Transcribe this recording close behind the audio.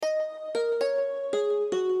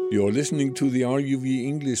You're listening to the RUV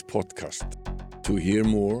English podcast. To hear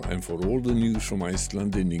more and for all the news from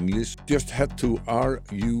Iceland in English, just head to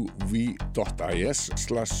ruv.is/English.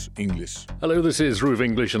 Hello, this is RUV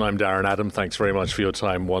English and I'm Darren Adam. Thanks very much for your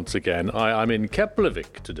time once again. I'm in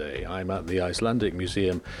Keflavik today. I'm at the Icelandic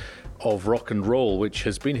Museum of Rock and Roll, which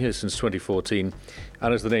has been here since 2014.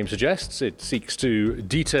 And as the name suggests, it seeks to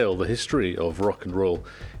detail the history of rock and roll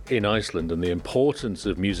in Iceland and the importance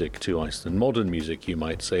of music to Iceland, modern music, you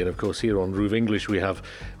might say. And of course, here on RUV English, we have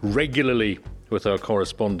regularly, with our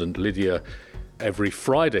correspondent Lydia, every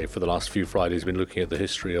Friday for the last few Fridays, been looking at the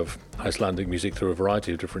history of Icelandic music through a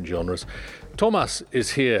variety of different genres. Thomas is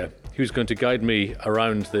here, who's going to guide me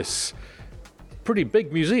around this pretty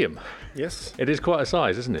big museum. Yes. It is quite a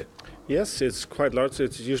size, isn't it? Yes, it's quite large.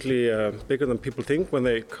 It's usually bigger than people think when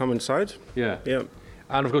they come inside. Yeah. Yeah.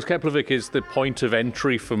 And of course, Keflavik is the point of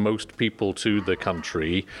entry for most people to the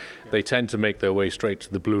country. They tend to make their way straight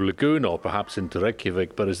to the Blue Lagoon or perhaps into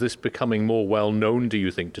Reykjavik. But is this becoming more well known, do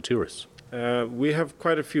you think, to tourists? We have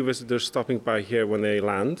quite a few visitors stopping by here when they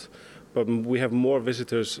land, but we have more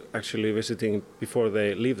visitors actually visiting before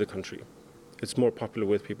they leave the country. It's more popular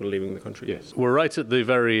with people leaving the country. Yes. We're right at the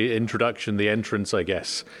very introduction, the entrance, I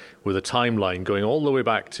guess, with a timeline going all the way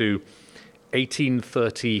back to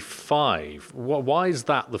 1835. Why is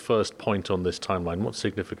that the first point on this timeline? What's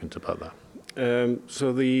significant about that?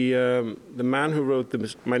 So the man who wrote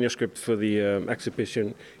the manuscript for the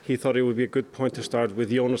exhibition, he thought it would be a good point to start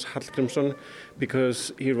with Jónas Hallgrímsson,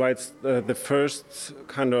 because he writes the first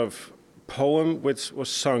kind of poem which was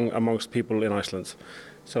sung amongst people in Iceland.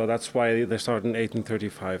 So that's why they started in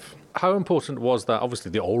 1835. How important was that?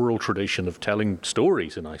 Obviously, the oral tradition of telling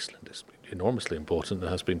stories in Iceland is enormously important. It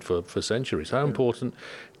has been for centuries. How important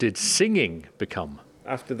did singing become?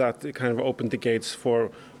 After that, it kind of opened the gates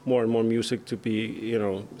for more and more music to be,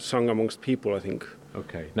 sung amongst people, I think.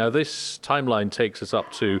 Okay. Now, this timeline takes us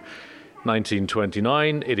up to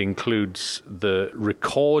 1929. It includes the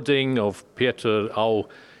recording of Pétur Á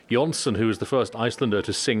Jónsson, who was the first Icelander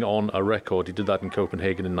to sing on a record. He did that in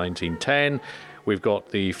Copenhagen in 1910. We've got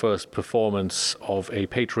the first performance of a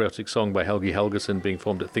patriotic song by Helgi Helgason being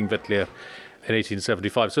performed at Þingvellir in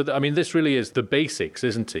 1875. So, this really is the basics,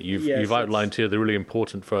 isn't it? You've outlined here the really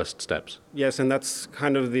important first steps. Yes, and that's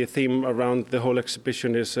kind of the theme around the whole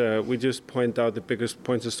exhibition is we just point out the biggest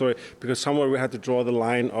points of the story, because somewhere we had to draw the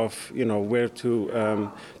line of, where to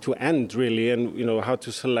end, really, and, how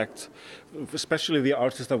to select, especially the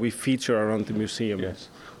artists that we feature around the museum. Yes.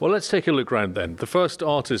 Well, let's take a look round then. The first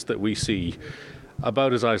artist that we see,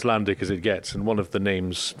 about as Icelandic as it gets, and one of the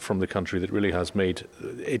names from the country that really has made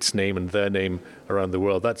its name and their name around the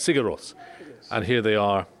world, that's Sigur Rós. Yes. And here they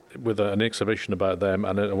are with an exhibition about them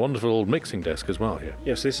and a wonderful old mixing desk as well here.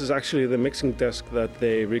 Yes, this is actually the mixing desk that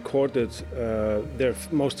they recorded their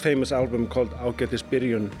most famous album called Ágætis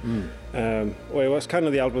Byrjun. It was kind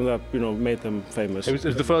of the album that made them famous. It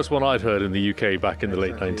was the first one I'd heard in the UK back in the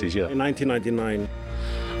late 90s, yeah. In 1999.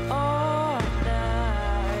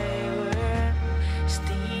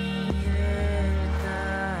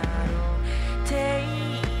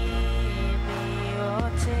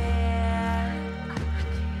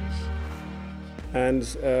 And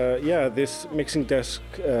this mixing desk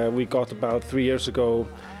we got about 3 years ago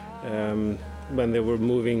when they were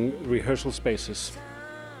moving rehearsal spaces.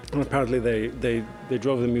 And apparently they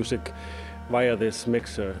drove the music via this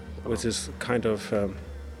mixer, which is kind of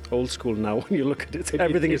old school now when you look at it.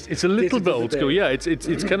 Everything it's a little bit old school. Yeah,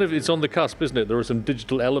 it's kind of, it's on the cusp, isn't it? There are some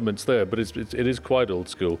digital elements there, but it is quite old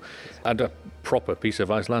school and a proper piece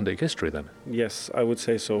of Icelandic history then. Yes, I would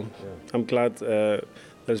say so. Yeah. I'm glad that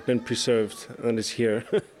it's been preserved and is here.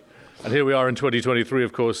 And here we are in 2023,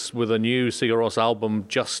 of course, with a new Sigur Rós album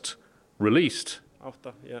just released,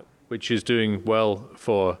 which is doing well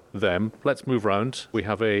for them. Let's move round. We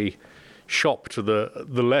have a shop to the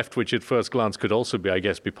left, which at first glance could also be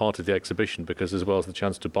part of the exhibition, because as well as the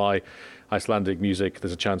chance to buy Icelandic music,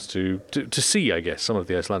 there's a chance to see, some of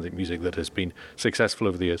the Icelandic music that has been successful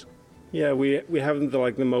over the years. Yeah, we haven't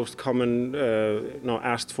the most common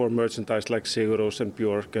asked for merchandise like Sigur Rós and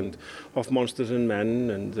Björk and of Monsters and Men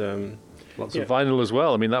and lots of vinyl as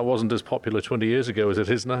well. That wasn't as popular 20 years ago as it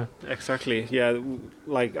is now. Exactly. Yeah,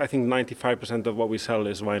 I think 95% of what we sell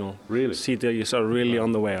is vinyl. Really? CDs are really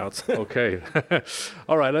on the way out. Okay.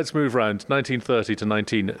 All right, let's move around. 1930 to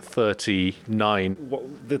 1939.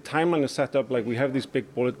 The timeline is set up we have these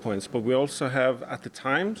big bullet points, but we also have at the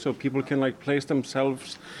time, so people can place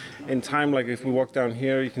themselves in time. If we walk down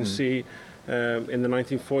here, you can see in the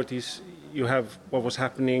 1940s you have what was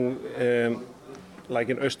happening in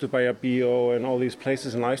Austurbæjarbíó and all these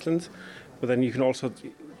places in Iceland, but then you can also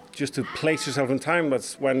just to place yourself in time,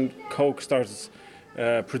 that's when Coke starts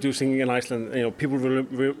producing in Iceland. People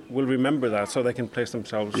will remember that, so they can place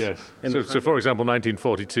themselves. Yes. So, for example,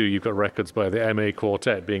 1942, you've got records by the MA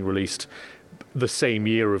Quartet being released. The same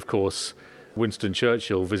year, of course, Winston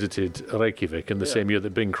Churchill visited Reykjavik, in the same year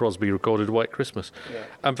that Bing Crosby recorded White Christmas. Yeah.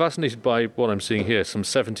 I'm fascinated by what I'm seeing here, some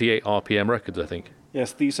 78 RPM records, I think.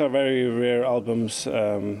 Yes, these are very rare albums,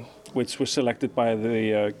 which were selected by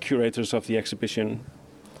the curators of the exhibition.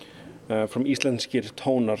 From Íslenskir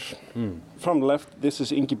tónar. From the left, this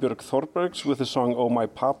is Ingibjörg Þorbergs with the song Oh My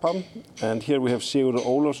Papa. And here we have Sigurður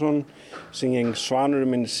Ólafsson singing Svanur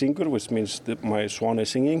minn syngur, which means my swan is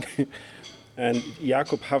singing. And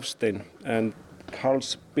Jakob Hafstein and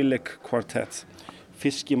Karls Bilek Quartet.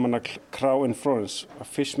 Fiskimannakrá in Florence, a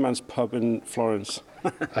fishman's pub in Florence.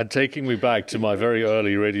 And taking me back to my very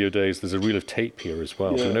early radio days, there's a reel of tape here as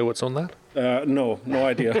well. Yeah. Do you know what's on that? No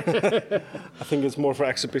idea. I think it's more for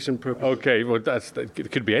exhibition purposes. Okay, well,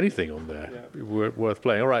 it could be anything on there. Yeah. Worth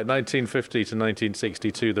playing. All right, 1950 to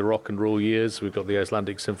 1962, the rock and roll years. We've got the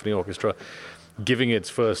Icelandic Symphony Orchestra giving its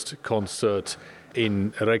first concert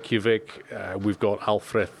in Reykjavik. We've got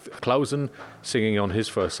Alfred Klausen singing on his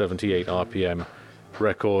first 78 RPM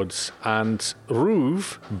records, and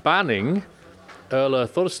RÚV banning Erla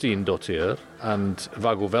Þorsteindóttir and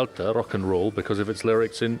Vagovelta rock and roll because of its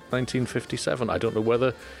lyrics in 1957. I don't know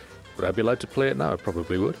would I be allowed to play it now? I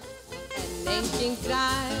probably would. Enginn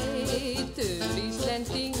grætur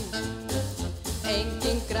Íslending,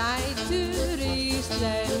 enginn grætur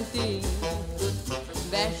Íslending,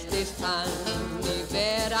 veltist hann í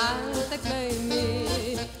veralda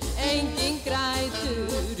glaumi, enginn grætur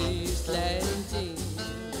Íslending.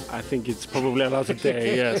 I think it's probably allowed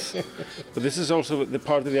today, yes. But this is also the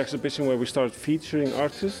part of the exhibition where we start featuring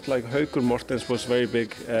artists, like Haukur Mortens was very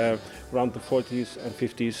big around the 40s and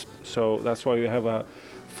 50s. So that's why we have a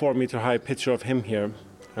 4-meter high picture of him here.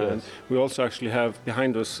 Yes. And we also actually have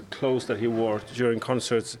behind us clothes that he wore during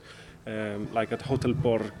concerts, like at Hotel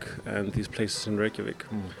Borg and these places in Reykjavik.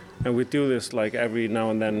 And we do this like every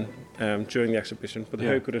now and then during the exhibition, but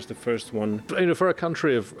Haukur is the first one. For a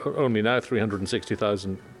country of only now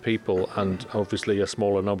 360,000 people, and obviously a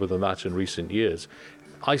smaller number than that in recent years,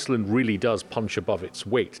 Iceland really does punch above its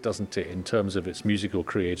weight, doesn't it, in terms of its musical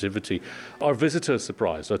creativity. Are visitors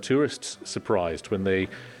surprised? Are tourists surprised when they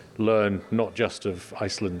learn not just of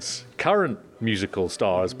Iceland's current musical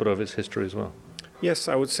stars, but of its history as well? Yes,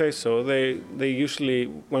 I would say so. They usually,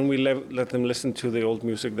 when we let them listen to the old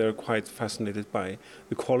music, they're quite fascinated by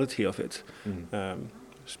the quality of it,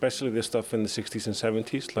 especially the stuff in the 60s and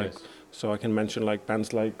 70s. Like, yes. So I can mention like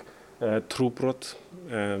bands like Trúbrot,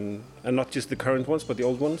 and not just the current ones, but the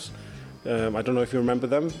old ones. I don't know if you remember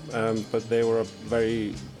them, but they were a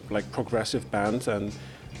very progressive band, and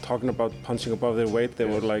talking about punching above their weight, they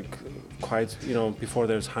were like quite before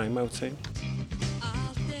their time, I would say.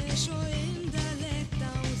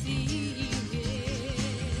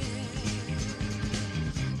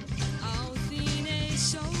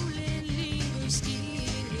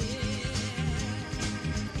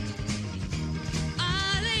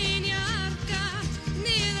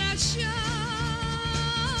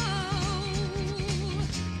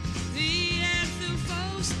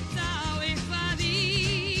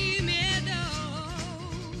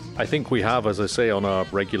 I think we have, as I say, on our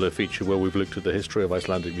regular feature where we've looked at the history of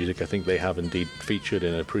Icelandic music, I think they have indeed featured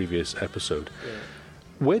in a previous episode. Yeah.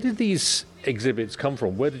 Where did these exhibits come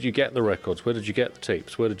from? Where did you get the records? Where did you get the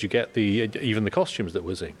tapes? Where did you get even the costumes that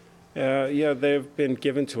we're seeing? Yeah, they've been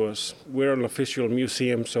given to us. We're an official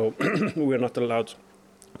museum, so we're not allowed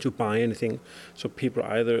to buy anything. So people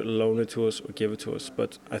either loan it to us or give it to us.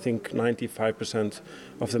 But I think 95%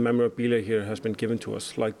 of the memorabilia here has been given to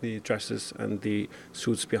us, like the dresses and the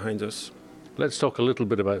suits behind us. Let's talk a little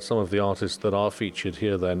bit about some of the artists that are featured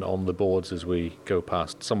here then on the boards as we go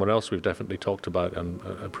past. Someone else we've definitely talked about on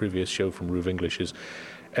a previous show from RÚV English is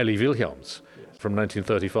Ellie Wilhelms, from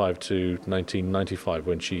 1935 to 1995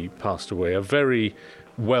 when she passed away. A very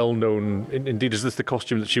well-known, indeed, is this the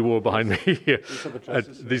costume that she wore behind me here? These are the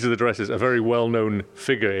dresses. These are the dresses. A very well-known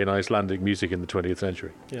figure in Icelandic music in the 20th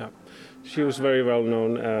century. Yeah, she was very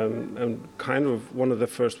well-known and kind of one of the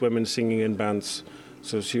first women singing in bands.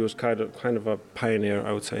 So she was kind of a pioneer,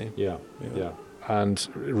 I would say. Yeah. And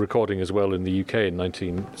recording as well in the UK in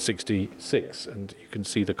 1966, and you can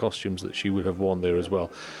see the costumes that she would have worn there as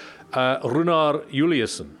well. Runar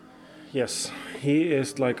Juliusson. Yes, he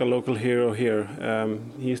is like a local hero here.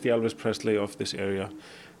 He's the Elvis Presley of this area.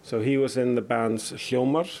 So he was in the band's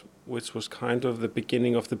Hljómar, which was kind of the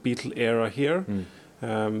beginning of the Beatle era here.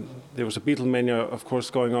 There was a Beatlemania, of course,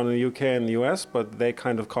 going on in the UK and the US, but they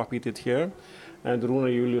kind of copied it here. and Rúnar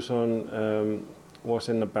Júlíusson was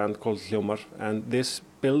in a band called Hljómar, and this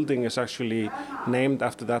building is actually named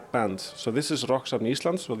after that band. So this is Rocksafn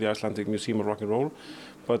Íslands, so the Icelandic Museum of Rock and Roll,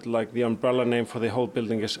 but like the umbrella name for the whole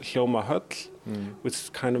building is Hljómahöll,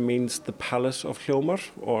 which kind of means the Palace of Hljómar,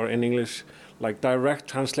 or in English, like direct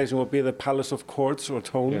translation would be the Palace of Chords or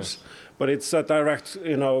Tones, yes. But it's a direct,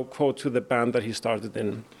 quote to the band that he started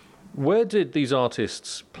in. Where did these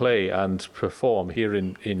artists play and perform here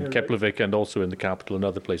in Keflavik and also in the capital and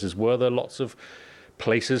other places? Were there lots of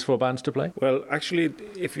places for bands to play? Well, actually,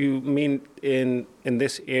 if you mean in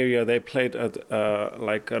this area, they played at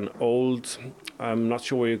like an old, I'm not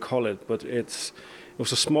sure what you call it, but it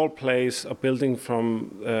was a small place, a building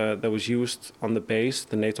that was used on the base,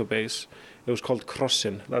 the NATO base. It was called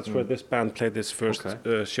Krossin. That's where this band played this first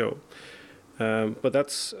show. But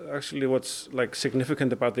that's actually what's like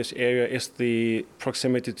significant about this area is the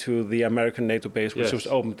proximity to the American NATO base, which was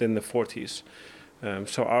opened in the 40s.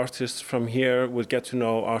 So artists from here would get to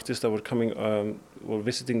know artists that were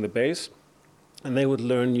visiting the base, and they would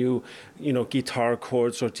learn new, guitar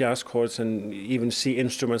chords or jazz chords, and even see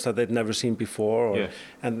instruments that they'd never seen before.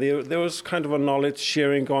 And there was kind of a knowledge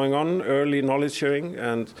sharing going on, early knowledge sharing,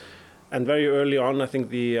 and very early on, I think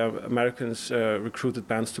the Americans recruited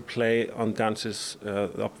bands to play on dances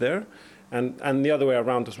up there, and the other way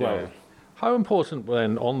around as well. How important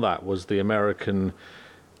then on that was the American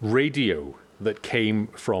radio that came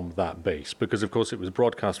from that base? Because, of course, it was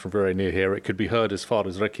broadcast from very near here. It could be heard as far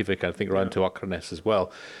as Reykjavik, I think, around to Akranes as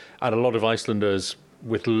well. And a lot of Icelanders,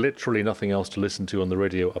 with literally nothing else to listen to on the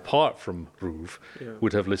radio apart from RÚV,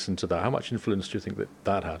 would have listened to that. How much influence do you think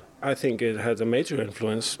that had? I think it had a major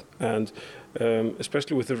influence, and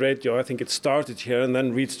especially with the radio, I think it started here and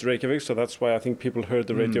then reached Reykjavik, so that's why I think people heard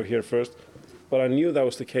the radio here first. But I knew that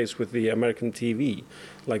was the case with the American TV.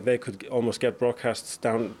 Like, they could almost get broadcasts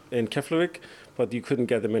down in Keflavik, but you couldn't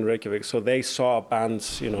get them in Reykjavik. So they saw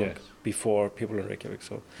bands, before people in Reykjavik.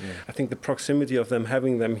 So I think the proximity of them,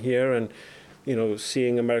 having them here, and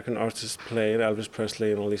seeing American artists play, Elvis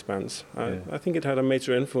Presley and all these bands, I think it had a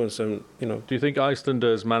major influence. And Do you think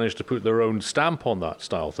Icelanders managed to put their own stamp on that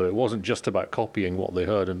style? So it wasn't just about copying what they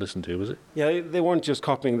heard and listened to, was it? Yeah, they weren't just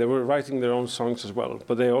copying; they were writing their own songs as well.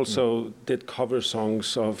 But they also did cover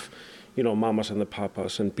songs of, Mamas and the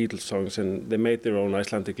Papas and Beatles songs, and they made their own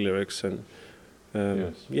Icelandic lyrics. And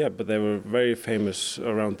but they were very famous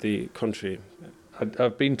around the country.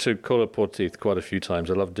 I've been to Kolaportið quite a few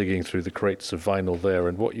times. I love digging through the crates of vinyl there,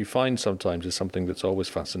 and what you find sometimes is something that's always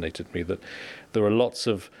fascinated me, that there are lots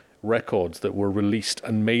of records that were released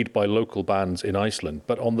and made by local bands in Iceland,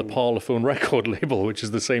 but on the Parlophone record label, which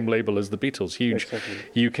is the same label as the Beatles, huge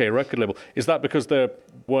UK record label. Is that because there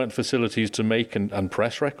weren't facilities to make and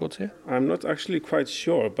press records here? I'm not actually quite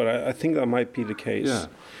sure, but I think that might be the case. Yeah.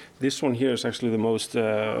 This one here is actually the most,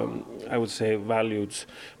 I would say, valued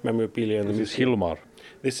memorabilia in the museum. Hljómar.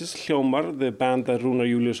 This is Hljómar, the band that Rúnar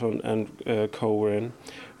Júlíusson and co were in.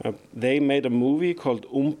 They made a movie called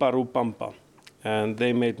Bamba, and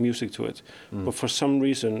they made music to it. But for some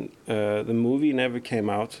reason, the movie never came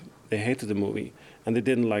out. They hated the movie, and they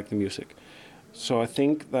didn't like the music. So I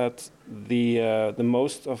think that the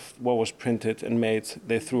most of what was printed and made,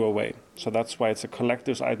 they threw away. So that's why it's a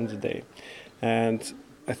collector's item today. And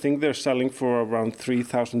I think they're selling for around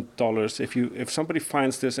 $3,000. If somebody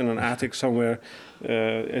finds this in an attic somewhere,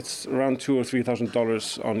 it's around $2,000 or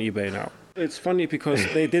 $3,000 on eBay now. It's funny because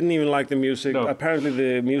they didn't even like the music. No. Apparently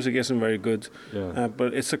the music isn't very good,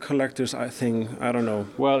 but it's a collector's thing. I don't know.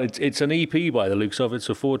 Well, it's an EP by the looks of it,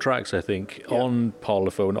 so 4 tracks, I think, on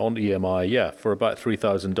Parlophone, on EMI, for about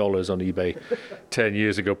 $3,000 on eBay 10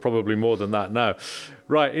 years ago, probably more than that now.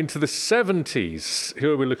 Right, into the 70s.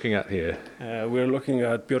 Who are we looking at here? We're looking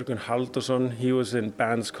at Björgvin Halldórsson. He was in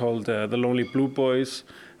bands called The Lonely Blue Boys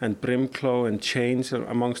and Brimkló and Change,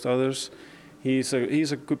 amongst others. He's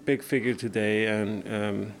a good big figure today, and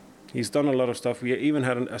he's done a lot of stuff. We even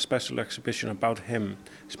had a special exhibition about him,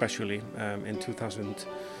 especially in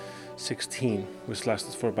 2016, which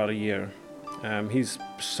lasted for about a year. He's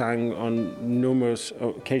sang on numerous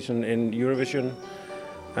occasions in Eurovision.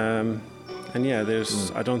 And I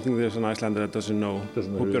don't think there's an Icelander that doesn't know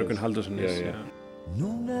who Björgvin Halldórsson is. Yeah.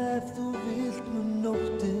 Núna ef þú vilt mun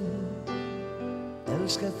nóttin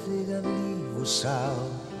elska þig af líf og sál.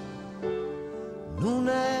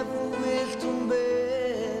 Núna ef þú vilt hún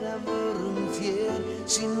bera vörum þér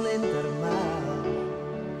sín leyndarmál.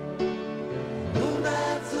 Núna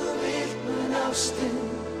ef þú vilt mun ástin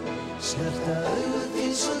snerta augu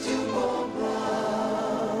þín svo djúp og blá.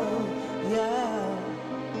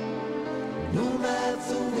 Núna ef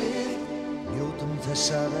þú vilt njótum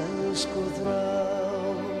þessar elsku þrá.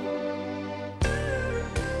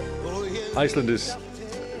 Iceland is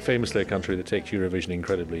famously a country that takes Eurovision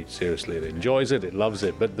incredibly seriously. It enjoys it, it loves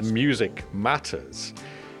it, but the music matters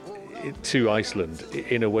to Iceland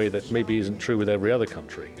in a way that maybe isn't true with every other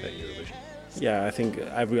country at Eurovision. Yeah, I think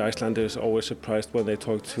every Icelander is always surprised when they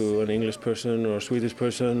talk to an English person or a Swedish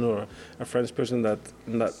person or a French person that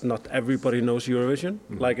not everybody knows Eurovision,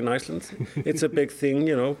 like in Iceland. It's a big thing,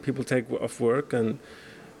 you know, people take off work and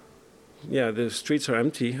the streets are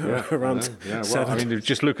empty around. Well, I mean,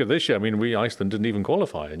 just look at this year. I mean, Iceland didn't even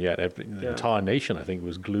qualify, and yet the entire nation, I think,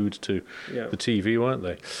 was glued to the TV, weren't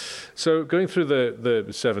they? So going through the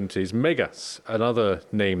 70s, Megas, another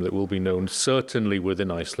name that will be known certainly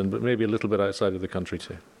within Iceland, but maybe a little bit outside of the country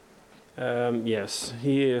too. Yes,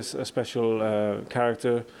 he is a special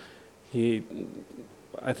character.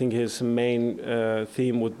 I think his main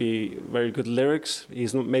theme would be very good lyrics.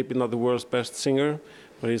 He's maybe not the world's best singer,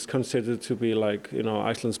 but he's considered to be like, you know,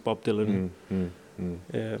 Iceland's Bob Dylan.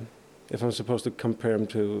 If I'm supposed to compare him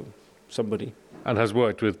to somebody. And has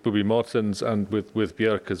worked with Bubi Mortens and with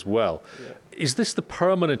Björk as well. Yeah. Is this the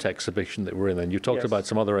permanent exhibition that we're in then? You talked about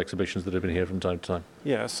some other exhibitions that have been here from time to time.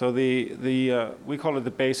 Yeah, so the we call it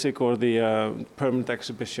the basic or the permanent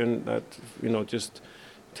exhibition that, you know, just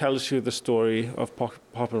tells you the story of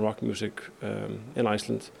pop and rock music in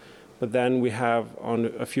Iceland. But then we have,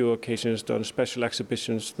 on a few occasions, done special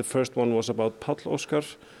exhibitions. The first one was about Páll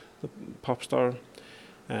Óskar, the pop star.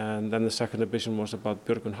 And then the second exhibition was about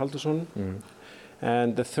Björgvin Halldórsson.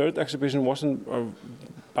 And the third exhibition wasn't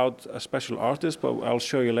about a special artist, but I'll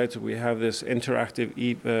show you later. We have this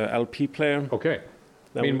interactive LP player. Okay.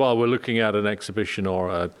 Meanwhile, we're looking at an exhibition or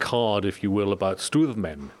a card, if you will, about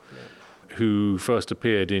Stuðmenn, who first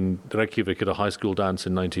appeared in Reykjavik at a high school dance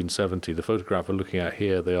in 1970. The photograph we're looking at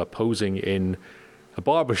here, they are posing in a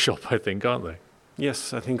barbershop, I think, aren't they?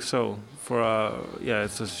 Yes, I think so.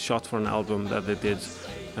 It's a shot for an album that they did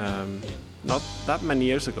not that many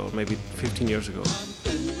years ago, maybe 15 years ago.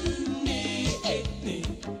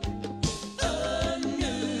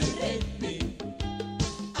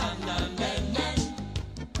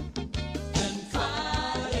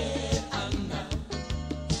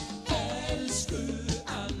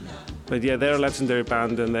 But yeah, they're a legendary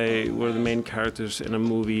band, and they were the main characters in a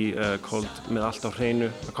movie called Með allt á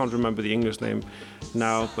hreinu. I can't remember the English name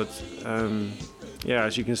now, but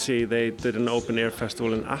as you can see, they did an open-air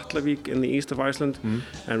festival in Atlavik in the east of Iceland,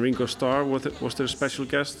 and Ringo Starr was their special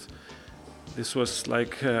guest. This was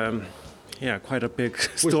like, quite a big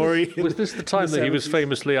story. Was this the time that he was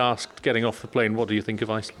famously asked, getting off the plane, what do you think of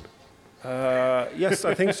Iceland? Yes,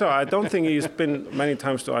 I think so. I don't think he's been many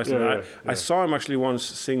times to Iceland. I saw him actually once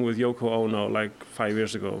sing with Yoko Ono like 5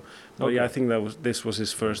 years ago. But I think this was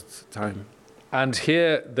his first time. And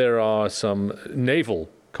here there are some naval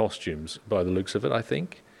costumes by the looks of it, I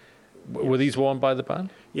think. Were these worn by the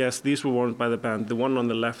band? Yes, these were worn by the band. The one on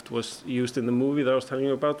the left was used in the movie that I was telling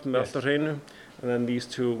you about, Með allt á hreinu. And then these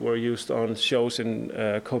two were used on shows in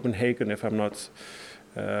Copenhagen, if I'm not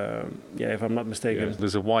mistaken. Yeah,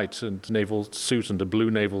 there's a white naval suit and a blue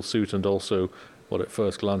naval suit, and also what at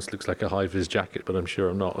first glance looks like a high-vis jacket, but I'm sure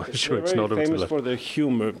it's not. It's not very famous for the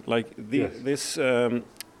humor. Like this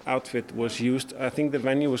outfit was used. I think the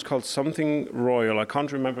venue was called something royal. I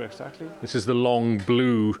can't remember exactly. This is the long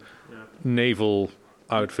blue naval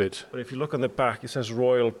outfit. But if you look on the back, it says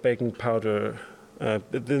Royal Baking Powder.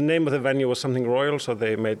 The name of the venue was something royal, so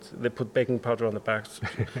they put baking powder on the back,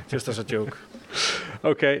 just as a joke.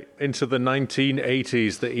 Okay, into the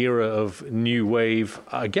 1980s, the era of new wave.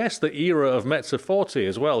 I guess the era of Mezza Forte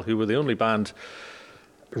as well, who were the only band,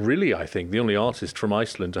 really, I think, the only artist from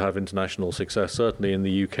Iceland to have international success, certainly in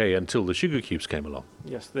the UK, until the Sugar Cubes came along.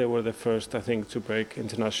 Yes, they were the first, I think, to break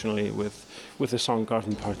internationally with the song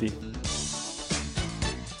Garden Party.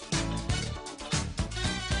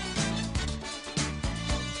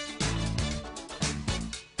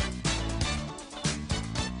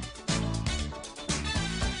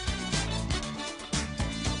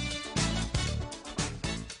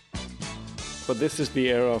 But this is the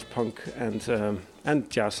era of punk and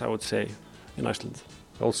jazz, I would say, in Iceland.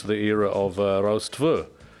 Also the era of Rás 2,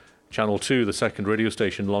 Channel 2, the second radio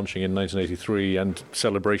station launching in 1983, and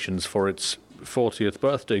celebrations for its 40th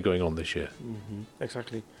birthday going on this year.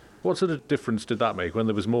 Exactly. What sort of difference did that make when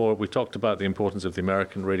there was more? We talked about the importance of the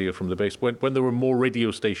American radio from the base. When there were more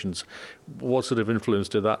radio stations, what sort of influence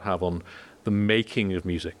did that have on the making of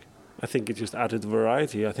music? I think it just added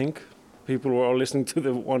variety, I think. People were all listening to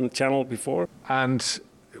the one channel before. And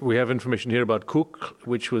we have information here about Kukl,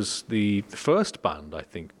 which was the first band, I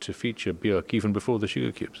think, to feature Björk even before the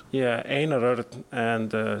Sugar Cubes. Yeah, Einar Örn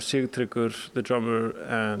and Sigtryggur, the drummer,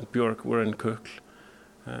 and Björk were in Kukl.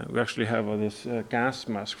 We actually have this gas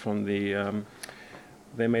mask from the.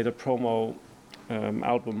 They made a promo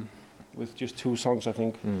album with just 2 songs, I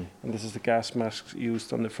think, and this is the gas mask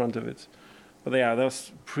used on the front of it. But yeah,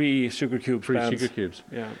 that's pre-Sugar Cubes. Pre-Sugar Cubes.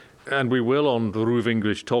 Yeah. And we will, on the Roof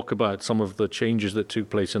English, talk about some of the changes that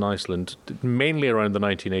took place in Iceland, mainly around the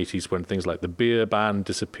 1980s, when things like the beer ban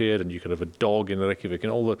disappeared and you could have a dog in Reykjavik,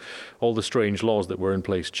 and all the strange laws that were in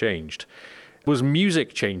place changed. Was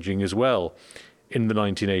music changing as well in the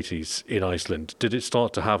 1980s in Iceland? Did it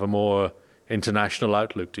start to have a more international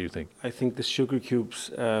outlook, do you think? I think the Sugar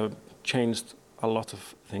Cubes changed a lot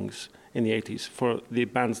of things in the 80s for the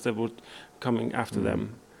bands that were coming after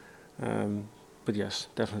them. But yes,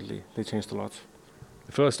 definitely, they changed a lot.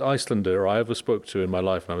 The first Icelander I ever spoke to in my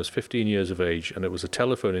life when I was 15 years of age, and it was a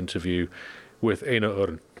telephone interview with Einar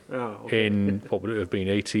Örn in what would it have been,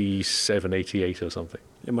 87, 88 or something.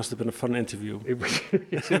 It must have been a fun interview.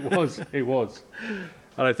 Yes, it was. It was.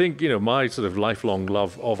 And I think, my sort of lifelong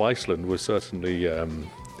love of Iceland was certainly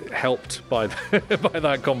helped by by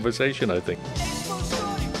that conversation, I think.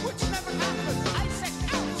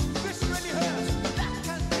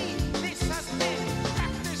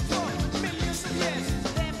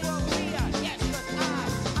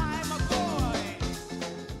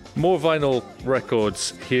 More vinyl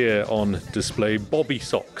records here on display. Bobby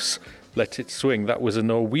Socks, Let It Swing. That was a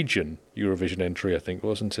Norwegian Eurovision entry, I think,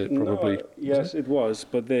 wasn't it? Probably. No, yes, it was.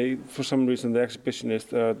 But for some reason, the exhibitionist,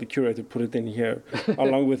 the curator, put it in here,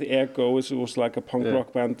 along with Ego, which was like a punk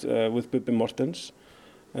rock band with Bubbi Mortens,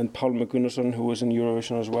 and Pálmi Gunnarsson, who was in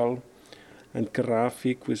Eurovision as well, and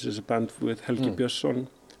Grafik, which is a band with Helgi Björnsson,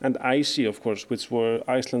 and ICE, of course, which were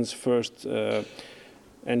Iceland's first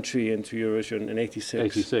entry into Eurovision in 86.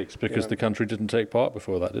 86, because the country didn't take part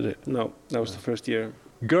before that, did it? No, that was the first year.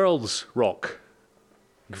 Girls rock,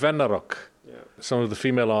 Gvennarock. Yeah. Some of the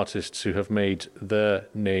female artists who have made their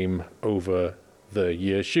name over the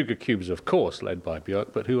years. Sugar Cubes, of course, led by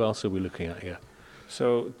Björk, but who else are we looking at here?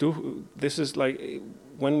 So this is like,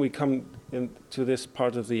 when we come into this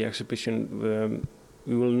part of the exhibition,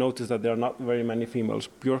 we will notice that there are not very many females.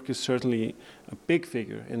 Björk is certainly a big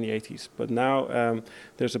figure in the 80s, but now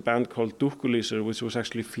there's a band called Dukkulísur, which was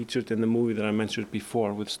actually featured in the movie that I mentioned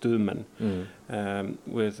before with Stuðmenn,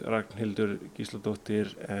 with Ragnhildur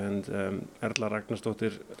Gísladóttir and Erla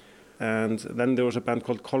Ragnarsdóttir. And then there was a band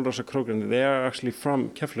called Kolrosakrókur. They are actually from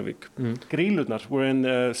Keflavík. Grýlurnar were in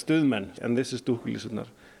Stuðmenn, and this is Dukkulísurnar.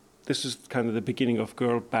 This is kind of the beginning of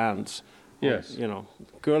girl bands. Yes.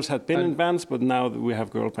 Girls had been in bands, but now we have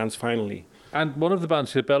girl bands finally. And one of the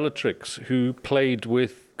bands here, Bellatrix, who played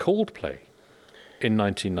with Coldplay in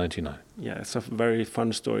 1999. Yeah, it's a very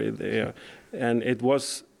fun story there. And it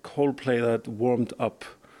was Coldplay that warmed up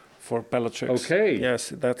for Bellatrix. Okay. Yes,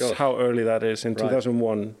 that's how early that is, in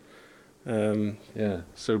 2001.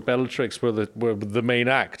 So Bellatrix were the main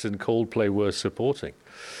act and Coldplay were supporting.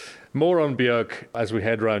 More on Björk as we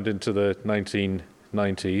head round into the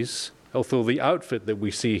 1990s. Although the outfit that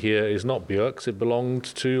we see here is not Björk's, it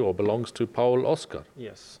belongs to Paul Oscar.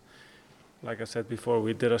 Yes. Like I said before,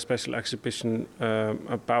 we did a special exhibition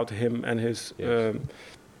about him and his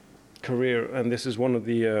career, and this is one of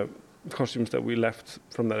the costumes that we left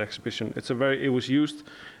from that exhibition. It was used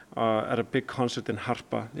at a big concert in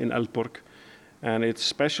Harpa in Eldborg, and it's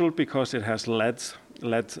special because it has LED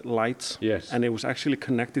lights, and it was actually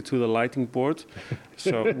connected to the lighting board.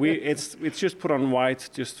 So it's just put on white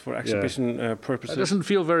just for exhibition purposes. It doesn't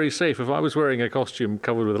feel very safe. If I was wearing a costume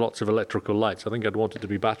covered with lots of electrical lights, I think I'd want it to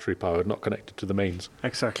be battery powered, not connected to the mains.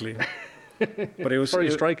 Exactly. But it was very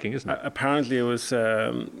striking, isn't it? Apparently, it was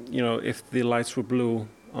if the lights were blue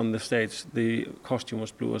on the stage, the costume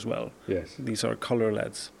was blue as well. Yes. These are color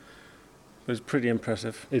LEDs. It was pretty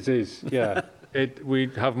impressive. It is, yeah. We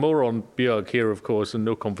have more on Björk here, of course, and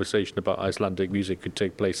no conversation about Icelandic music could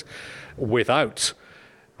take place without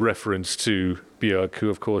reference to Björk, who,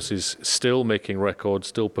 of course, is still making records,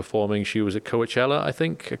 still performing. She was at Coachella, I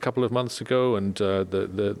think, a couple of months ago, and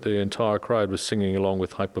the entire crowd was singing along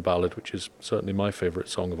with Hyper Ballad, which is certainly my favourite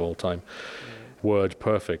song of all time. Word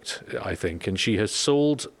perfect, I think. And she has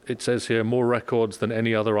sold, it says here, more records than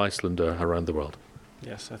any other Icelander around the world.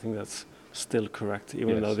 Yes, I think that's still correct,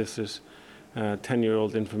 even though this is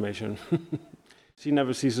 10-year-old information. She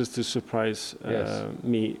never ceases to surprise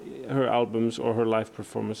me. Her albums or her live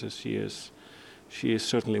performances, she is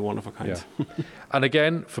certainly one of a kind. Yeah. And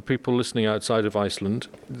again, for people listening outside of Iceland,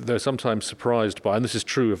 they're sometimes surprised by, and this is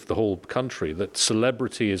true of the whole country, that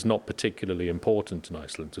celebrity is not particularly important in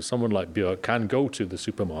Iceland. So someone like Björk can go to the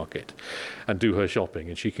supermarket and do her shopping,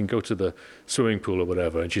 and she can go to the swimming pool or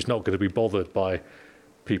whatever, and she's not going to be bothered by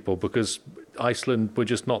people, because Iceland, we're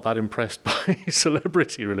just not that impressed by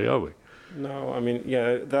celebrity, really, are we? No, I mean,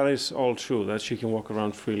 yeah, that is all true, that she can walk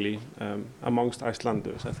around freely amongst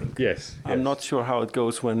Icelanders, I think. Yes. I'm not sure how it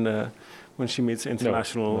goes when she meets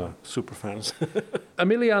international superfans.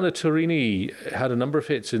 Emiliana Torrini had a number of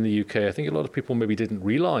hits in the UK. I think a lot of people maybe didn't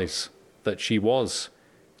realise that she was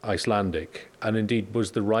Icelandic, and indeed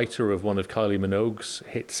was the writer of one of Kylie Minogue's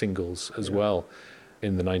hit singles as well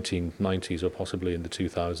in the 1990s or possibly in the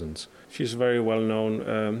 2000s. She's very well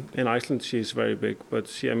known. In Iceland, she's very big, but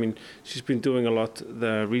she's been doing a lot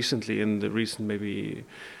there recently, in the recent maybe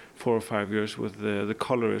 4 or 5 years, with the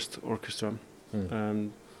Colorist Orchestra.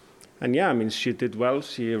 And yeah, I mean, she did well.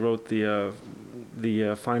 She wrote the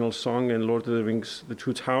final song in Lord of the Rings, The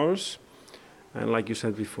Two Towers. And like you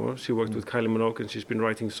said before, she worked with Kylie Minogue, and she's been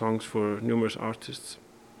writing songs for numerous artists.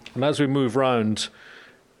 And as we move round,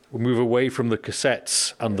 we move away from the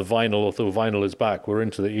cassettes and the vinyl, although vinyl is back. We're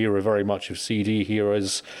into the era very much of CD. Here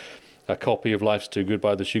is a copy of Life's Too Good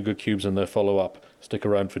by the Sugar Cubes and their follow-up, Stick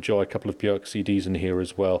Around for Joy, a couple of Björk CDs in here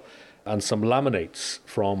as well, and some laminates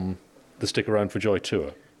from the Stick Around for Joy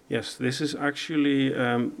tour. Yes, this is actually,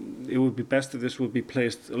 it would be best if this would be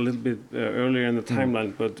placed a little bit earlier in the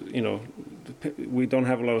timeline, but, we don't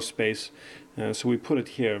have a lot of space, so we put it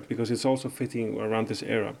here because it's also fitting around this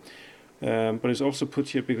era. But it's also put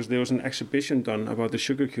here because there was an exhibition done about the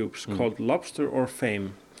Sugar Cubes called Lobster or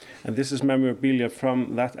Fame. And this is memorabilia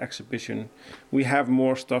from that exhibition. We have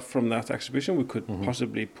more stuff from that exhibition. We could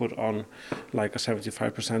possibly put on like a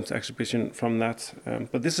 75% exhibition from that.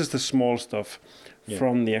 But this is the small stuff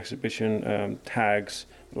from the exhibition. Tags,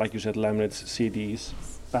 like you said, laminates, CDs,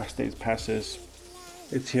 backstage passes.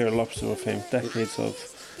 It's here, Lobster or Fame, decades of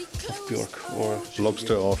Björk or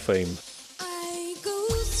Lobster or Fame.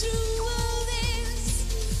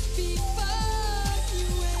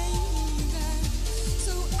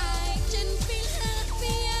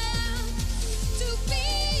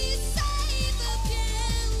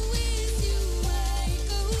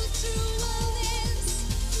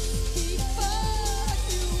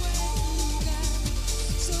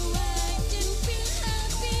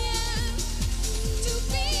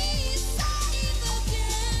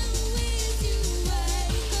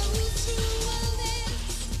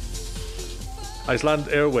 Iceland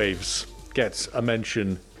Airwaves gets a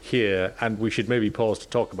mention here, and we should maybe pause to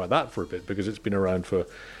talk about that for a bit, because it's been around for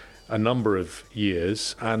a number of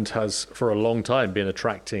years and has for a long time been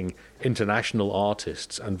attracting international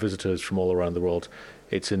artists and visitors from all around the world.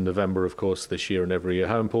 It's in November, of course, this year and every year.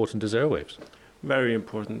 How important is Airwaves? Very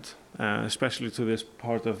important, especially to this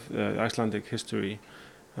part of Icelandic history.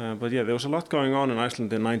 But yeah, there was a lot going on in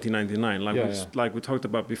Iceland in 1999. Like we talked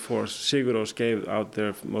about before, Sigur Rós gave out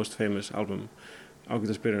their most famous album,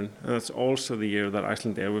 Ágætisbyrjun, and that's also the year that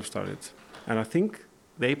Iceland Airwaves started. And I think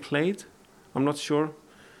they played, I'm not sure,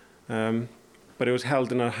 but it was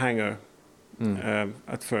held in a hangar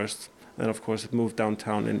at first. And of course it moved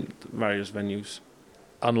downtown in various venues.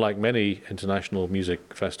 Unlike many international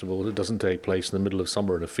music festivals, it doesn't take place in the middle of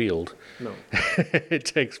summer in a field. No. It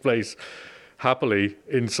takes place happily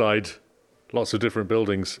inside lots of different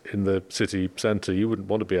buildings in the city centre. You wouldn't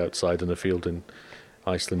want to be outside in a field in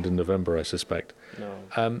Iceland in November, I suspect.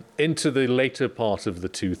 No. Into the later part of the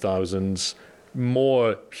 2000s,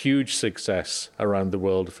 more huge success around the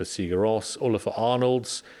world for Sigur Rós. Ólafur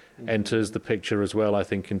Arnalds enters the picture as well, I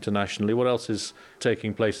think, internationally. What else is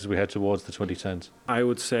taking place as we head towards the 2010s? I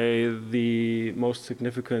would say the most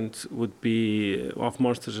significant would be Of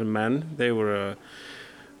Monsters and Men. They were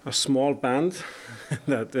a small band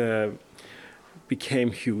that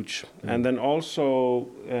became huge. And then also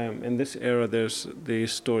in this era there's the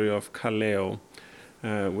story of Kaleo,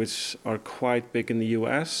 which are quite big in the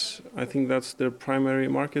US. I think that's their primary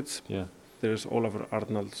market. Yeah. There's Ólafur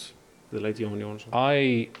Arnalds, the late Jóhann Jóhannsson.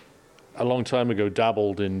 I, a long time ago,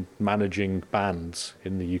 dabbled in managing bands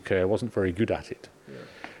in the UK. I wasn't very good at it. Yeah.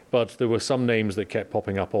 But there were some names that kept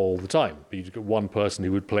popping up all the time. You'd got one person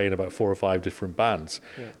who would play in about 4 or 5 different bands.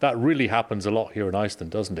 Yeah. That really happens a lot here in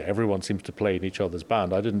Iceland, doesn't it? Everyone seems to play in each other's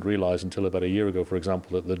band. I didn't realise until about a year ago, for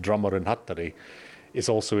example, that the drummer in Hattari is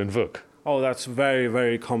also in Vuk. Oh, that's very,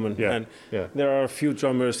 very common. Yeah. And there are a few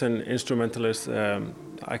drummers and instrumentalists.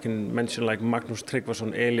 I can mention like Magnús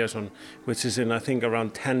Tryggvason Eliasson, which is in, I think,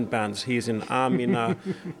 around 10 bands. He's in Amina,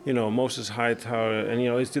 Moses Hightower, and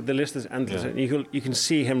the list is endless. Yeah. And you can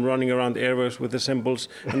see him running around Airwaves with the cymbals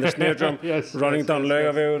and the snare drum running down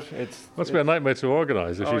Laugavegur. Must be a nightmare to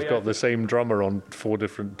organise if you've got the same drummer on 4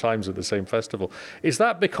 different times at the same festival. Is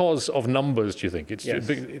that because of numbers, do you think?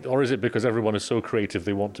 Or is it because everyone is so creative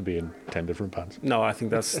they want to be in 10 different bands? No, I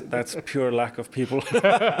think that's pure lack of people.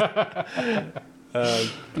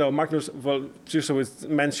 No, Magnus. Well, just so it's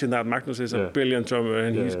mentioned that Magnus is a brilliant drummer,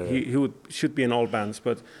 and he should be in all bands.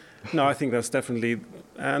 But no, I think that's definitely,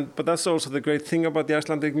 but that's also the great thing about the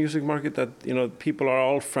Icelandic music market, that people are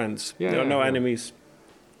all friends. There are no enemies.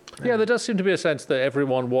 Yeah, there does seem to be a sense that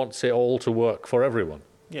everyone wants it all to work for everyone.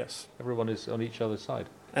 Yes, everyone is on each other's side.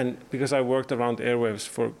 And because I worked around airwaves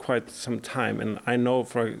for quite some time, and I know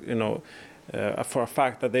for a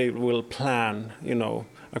fact that they will plan,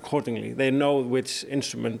 accordingly. They know which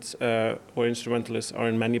instruments or instrumentalists are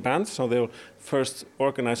in many bands, so they'll first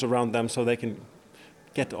organize around them so they can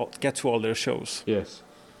get to all their shows. Yes.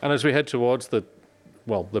 And as we head towards the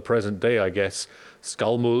present day, I guess,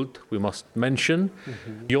 Skalmuld, we must mention.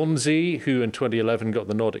 Mm-hmm. Jónsi, who in 2011 got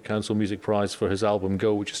the Nordic Council Music Prize for his album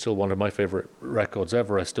Go, which is still one of my favorite records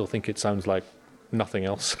ever. I still think it sounds like nothing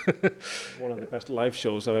else. One of the best live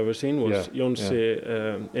shows I've ever seen was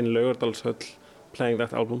Jónsi in Laugardalshöll playing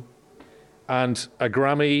that album. And a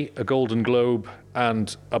Grammy, a Golden Globe,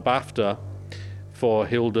 and a BAFTA for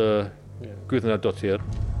Hilda Guðnadóttir.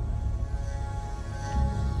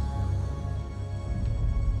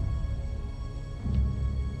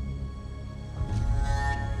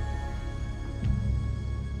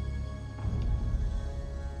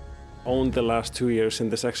 Owned the last 2 years in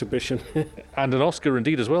this exhibition. And an Oscar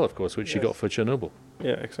indeed as well, of course, which she got for Chernobyl.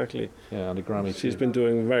 Yeah, exactly. Yeah, and a Grammy She's been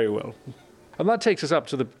doing very well. And that takes us up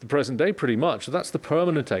to the present day pretty much. So that's the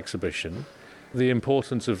permanent exhibition. The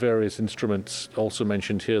importance of various instruments also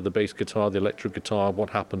mentioned here, the bass guitar, the electric guitar, what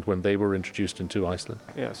happened when they were introduced into Iceland.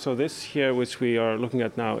 Yeah, so this here, which we are looking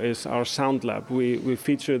at now, is our sound lab. We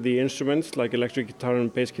feature the instruments like electric guitar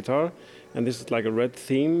and bass guitar, and this is like a red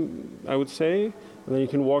theme, I would say. And then you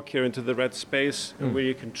can walk here into the red space where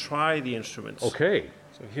you can try the instruments. Okay.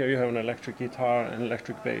 So here you have an electric guitar and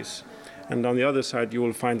electric bass. And on the other side you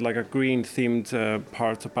will find like a green themed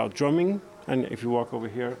part about drumming. And if you walk over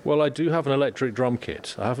here... Well, I do have an electric drum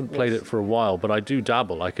kit. I haven't played it for a while, but I do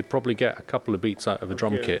dabble. I could probably get a couple of beats out of a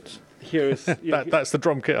drum kit. Here is... That's the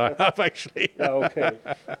drum kit I have, actually. Okay.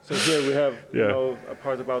 So here we have a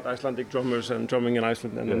part about Icelandic drummers and drumming in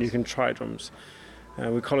Iceland, and then you can try drums.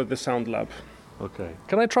 We call it the Sound Lab. Okay.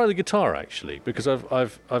 Can I try the guitar, actually? Because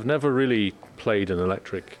I've never really played an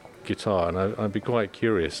electric guitar, and I'd be quite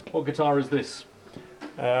curious. What guitar is this?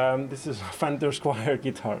 This is a Fender Squire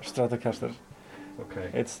guitar, Stratocaster. Okay.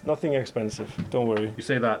 It's nothing expensive, don't worry. You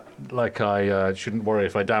say that like I shouldn't worry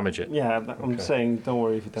if I damage it. Yeah, I'm saying don't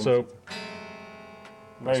worry if you damage it.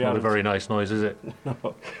 That's not a very nice noise, is it?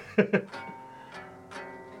 No.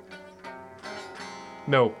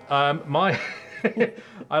 No.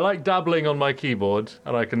 I like dabbling on my keyboard,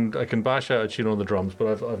 and I can bash out a tune on the drums,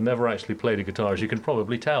 but I've never actually played a guitar, as you can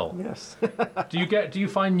probably tell. Yes. Do you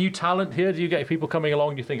find new talent here? Do you get people coming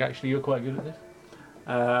along? Do you think actually you're quite good at this?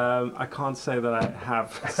 I can't say that I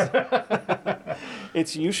have.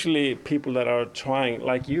 It's usually people that are trying,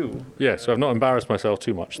 like you. Yeah, so I've not embarrassed myself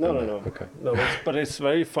too much. No. Okay. No, but it's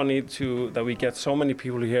very funny that we get so many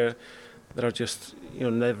people here that are just,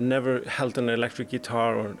 they've never held an electric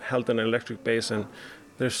guitar or held an electric bass, and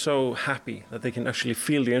they're so happy that they can actually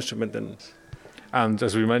feel the instrument. And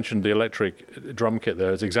as we mentioned, the electric drum kit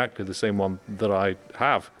there is exactly the same one that I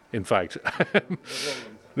have, in fact.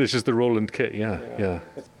 This is the Roland kit, yeah.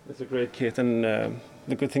 It's a great kit, and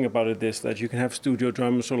the good thing about it is that you can have studio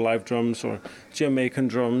drums or live drums or Jamaican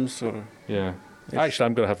drums. Yeah. Actually,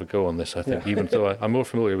 I'm going to have a go on this, I think, even though I'm more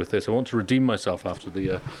familiar with this. I want to redeem myself after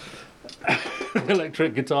the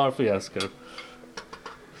electric guitar fiasco.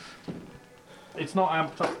 It's not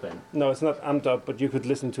amped up then? No, it's not amped up, but you could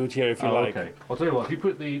listen to it here if you like. Okay. I'll tell you what, if you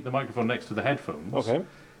put the microphone next to the headphones... Okay.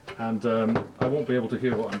 And I won't be able to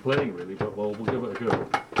hear what I'm playing, really, but we'll give it a go.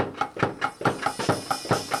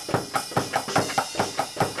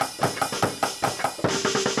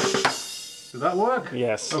 Did that work?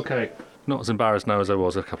 Yes. Okay. Not as embarrassed now as I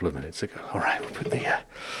was a couple of minutes ago. All right, we'll put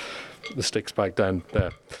the sticks back down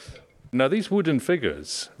there. Now, these wooden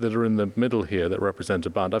figures that are in the middle here that represent a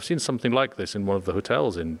band, I've seen something like this in one of the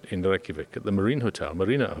hotels in Reykjavik, at the Marina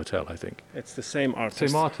Hotel, I think. It's the same artist.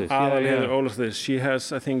 Same artist, yeah. All of this. She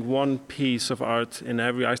has, I think, one piece of art in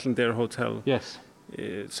every Icelandair hotel. Yes.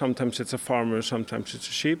 Sometimes it's a farmer, sometimes it's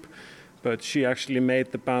a sheep. But she actually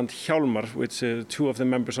made the band Hjálmar, which two of the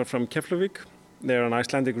members are from Keflavik. They're an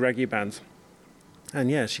Icelandic reggae band.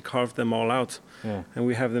 And yeah, she carved them all out. Yeah. And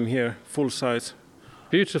we have them here, full size.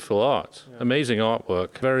 Beautiful art, amazing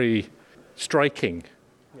artwork, very striking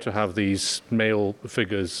to have these male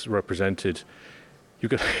figures represented.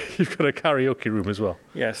 You've got a karaoke room as well.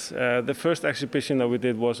 Yes, the first exhibition that we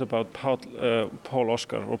did was about Paul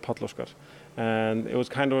Oscar, and it was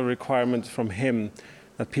kind of a requirement from him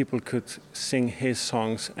that people could sing his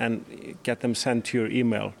songs and get them sent to your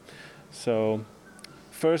email. So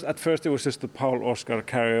at first it was just the Paul Oscar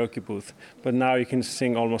karaoke booth, but now you can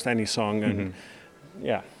sing almost any song and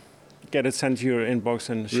get it sent to your inbox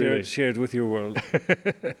and share it with your world.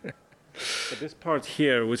 But this part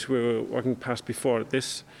here, which we were walking past before,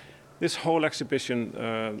 this whole exhibition,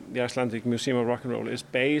 the Icelandic Museum of Rock and Roll, is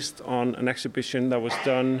based on an exhibition that was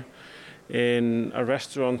done in a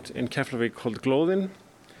restaurant in Keflavik called Glóðin,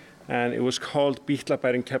 and it was called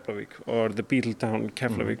Bítlabærin Keflavik, or the Beetle Town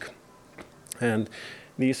Keflavik. And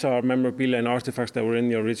these are memorabilia and artifacts that were in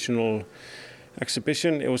the original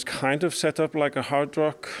exhibition. It was kind of set up like a hard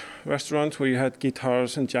rock restaurant where you had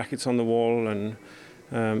guitars and jackets on the wall, and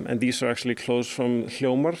these are actually clothes from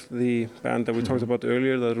Hljómar, the band that we talked about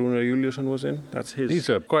earlier that Rúnar Júlíusson was in. That's his. These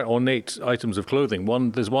are quite ornate items of clothing.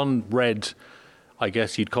 There's one red, I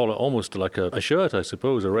guess you'd call it almost like a shirt, I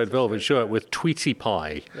suppose, a red velvet shirt with Tweety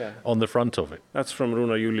Pie on the front of it. That's from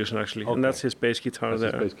Rúnar Júlíusson, actually, and that's his bass guitar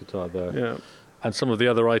there. His bass guitar there. Yeah. And some of the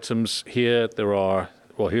other items here,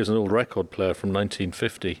 here's an old record player from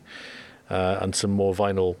 1950, and some more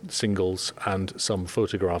vinyl singles and some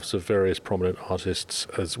photographs of various prominent artists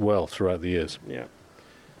as well throughout the years. Yeah.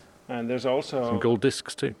 And there's also some gold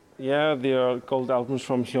discs too. Yeah, there are gold albums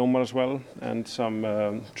from Hljómar as well, and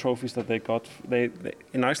some trophies that they got. They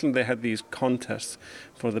in Iceland they had these contests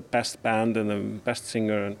for the best band and the best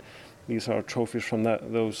singer, and these are trophies from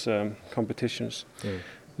those competitions. Yeah.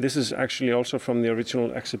 This is actually also from the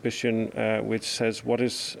original exhibition, which says what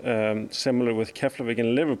is similar with Keflavik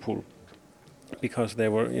and Liverpool, because they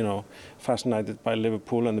were, fascinated by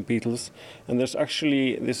Liverpool and the Beatles. And there's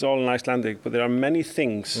actually, this is all in Icelandic, but there are many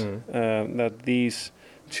things that these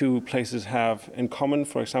two places have in common.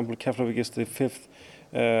 For example, Keflavik is the fifth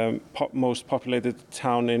most populated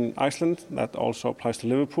town in Iceland. That also applies to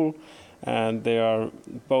Liverpool. And they are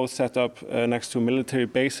both set up next to military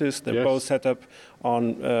bases. They're both set up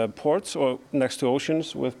on ports or next to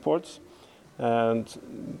oceans with ports. And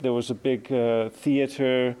there was a big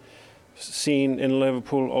theater scene in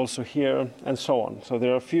Liverpool also here, and so on. So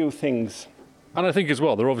there are a few things. And I think as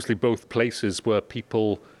well, they're obviously both places where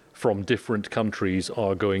people from different countries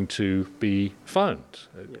are going to be found.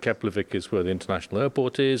 Keflavik is where the international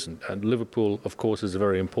airport is, and Liverpool, of course, is a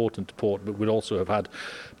very important port, but we'd also have had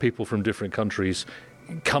people from different countries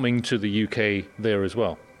coming to the UK there as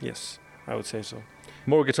well. Yes, I would say so.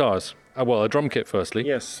 More guitars. A drum kit firstly.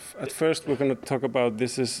 Yes, at first we're going to talk about,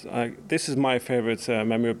 this is my favorite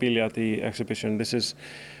memorabilia at the exhibition. This is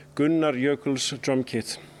Gunnar Jökul's drum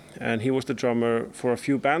kit. And he was the drummer for a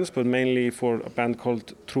few bands, but mainly for a band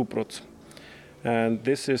called Trúbrot. And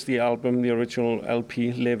this is the album, the original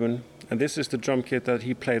LP, Livin'. And this is the drum kit that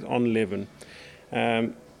he played on Livin'.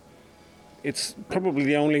 It's probably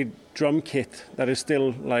the only drum kit that is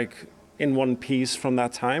still like in one piece from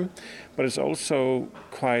that time. But it's also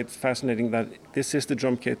quite fascinating that this is the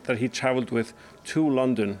drum kit that he traveled with to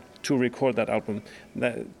London to record that album.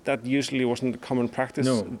 That usually wasn't a common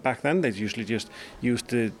practice back then. They usually just used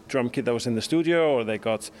the drum kit that was in the studio, or they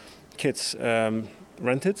got kits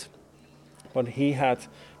rented. But he had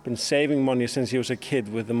been saving money since he was a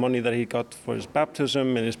kid with the money that he got for his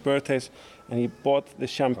baptism and his birthdays, and he bought the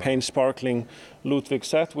champagne sparkling Ludwig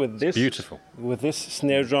set with this beautiful, with this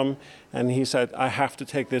snare drum, and he said, I have to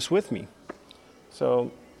take this with me.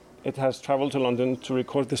 So it has traveled to London to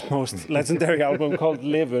record this most legendary album called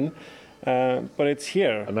Livin', but it's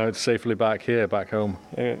here. And now it's safely back home.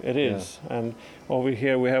 It is. Yeah. And over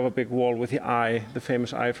here we have a big wall with the eye, the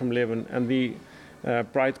famous eye from Livin', and the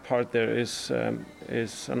bright part there is an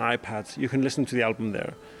iPad. You can listen to the album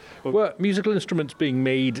there. Were musical instruments being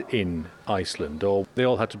made in Iceland, or they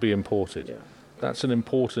all had to be imported? Yeah. That's an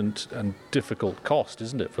important and difficult cost,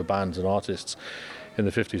 isn't it, for bands and artists in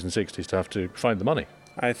the 50s and 60s to have to find the money?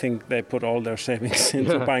 I think they put all their savings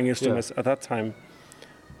into buying instruments at that time.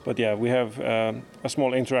 But yeah, we have a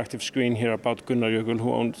small interactive screen here about Gunnar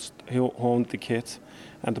Jökull, who owned the kit,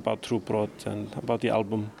 and about Trúbrot and about the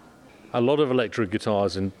album. A lot of electric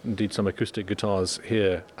guitars and indeed some acoustic guitars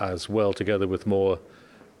here as well, together with more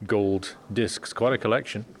gold discs. Quite a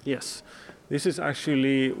collection. Yes. This is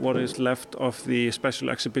actually what is left of the special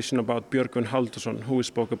exhibition about Björgvin Halldórsson, who we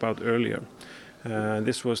spoke about earlier.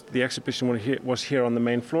 This was the exhibition was here on the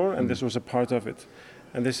main floor, and this was a part of it.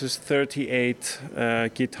 And this is 38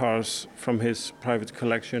 guitars from his private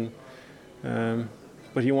collection.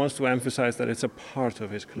 But he wants to emphasize that it's a part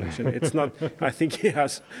of his collection. It's not, I think he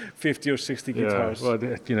has 50 or 60 guitars. Well,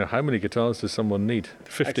 how many guitars does someone need?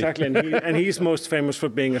 50. Exactly, and he's most famous for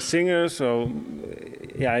being a singer, so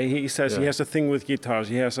Yeah, he says he has a thing with guitars.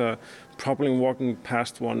 He has a problem walking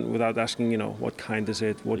past one without asking, what kind is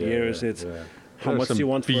it, what year is it, how much do you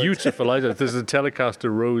want for it? Beautiful items. There's a Telecaster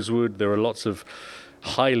Rosewood. There are lots of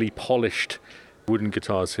highly polished wooden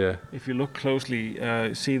guitars here. If you look closely,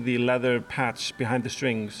 see the leather patch behind the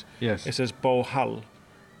strings. Yes. It says Bo Hall.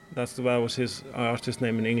 That was his artist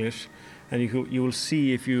name in English. And you will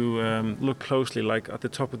see if you look closely, like at the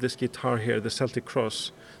top of this guitar here, the Celtic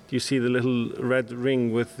Cross, do you see the little red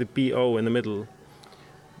ring with the BO in the middle?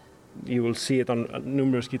 You will see it on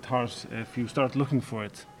numerous guitars if you start looking for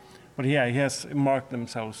it. But yeah, he has marked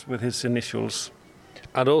themselves with his initials.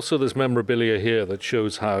 And also there's memorabilia here that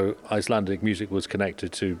shows how Icelandic music was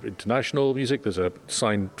connected to international music. There's a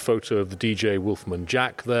signed photo of the DJ Wolfman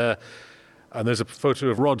Jack there. And there's a photo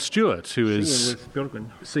of Rod Stewart, who is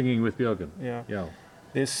singing with Björgvin. Yeah.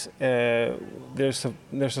 This there's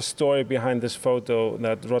a story behind this photo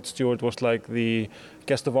that Rod Stewart was like the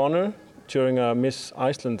guest of honor during a Miss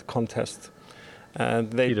Iceland contest,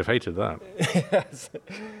 and he'd have hated that. Yes.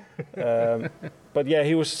 But yeah,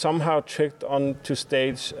 he was somehow tricked onto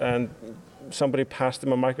stage, and somebody passed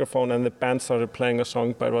him a microphone, and the band started playing a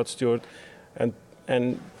song by Rod Stewart, and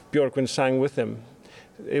Björgvin sang with him.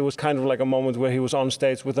 It was kind of like a moment where he was on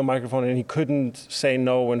stage with a microphone and he couldn't say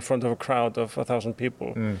no in front of a crowd of 1,000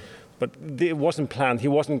 people. But it wasn't planned. He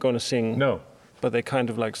wasn't going to sing. No. But they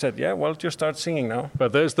kind of like said, yeah, well, just start singing now.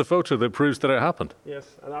 But there's the photo that proves that it happened.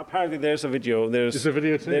 Yes, and apparently there's a video. There's a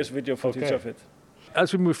video too? There's video footage of it.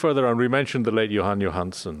 As we move further on, we mentioned the late Johan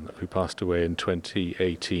Johansson, who passed away in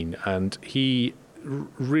 2018, and he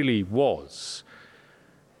really was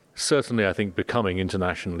certainly, I think, becoming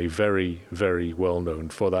internationally very, very well known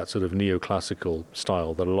for that sort of neoclassical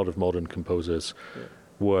style that a lot of modern composers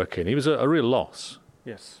work in. He was a real loss.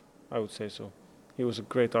 Yes, I would say so. He was a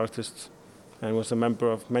great artist and was a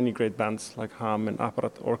member of many great bands like Ham and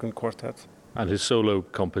Apparat Organ Quartet. And his solo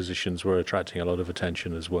compositions were attracting a lot of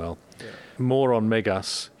attention as well. Yeah. More on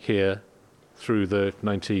Megas here through the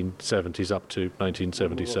 1970s up to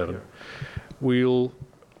 1977. We'll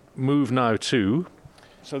move now to...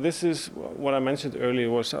 So this is what I mentioned earlier,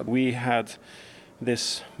 was that we had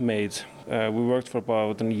this made. We worked for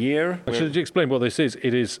about a year. Should you explain what this is?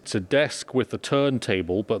 It's a desk with a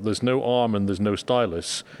turntable, but there's no arm and there's no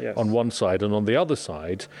stylus on one side. And on the other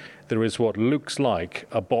side, there is what looks like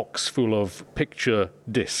a box full of picture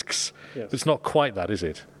discs. Yes. It's not quite that, is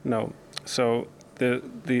it? No. So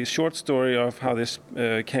the short story of how this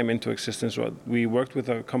came into existence was we worked with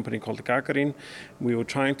a company called Gagarin. We were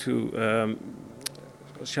trying to...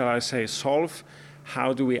 shall I say, solve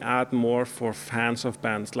how do we add more for fans of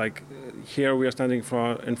bands. Like here we are standing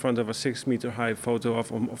in front of a 6-meter high photo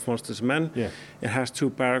of Monsters Men. Yeah. It has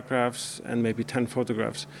 2 paragraphs and maybe 10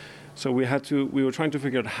 photographs. So we were trying to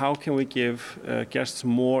figure out how can we give guests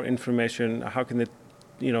more information, how can they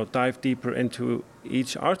dive deeper into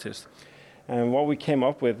each artist. And what we came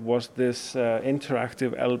up with was this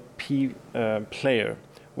interactive LP player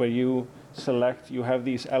where you have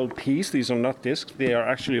these LPs, these are not discs, they are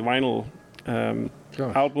actually vinyl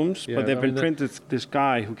albums, but they've been printed. This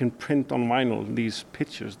guy who can print on vinyl these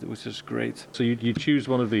pictures, which is great. So you choose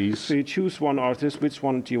one of these. So you choose one artist. Which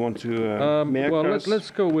one do you want to? Well,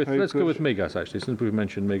 let's go with Megas actually, since we've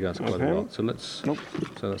mentioned Megas quite a lot. So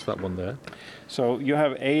so that's that one there. So you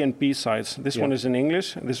have A and B sides. This one is in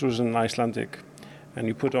English. This was in Icelandic, and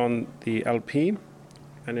you put on the LP,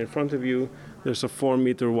 and in front of you there's a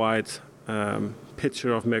 4-meter wide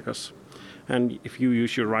picture of Megas. And if you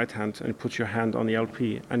use your right hand and put your hand on the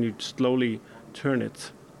LP and you slowly turn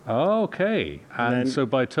it. Okay. And so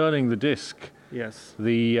by turning the disc,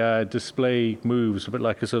 the display moves a bit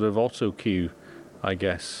like a sort of auto cue, I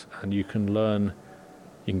guess. And you can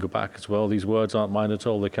go back as well. These words aren't mine at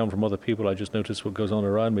all. They come from other people. I just noticed what goes on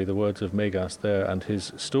around me. The words of Megas there, and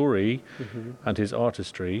his story and his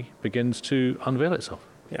artistry begins to unveil itself.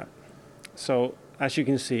 Yeah. So as you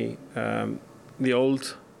can see, the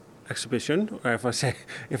old exhibition, or if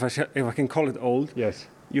I can call it old,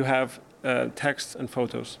 you have text and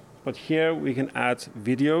photos. But here we can add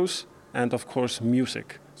videos and of course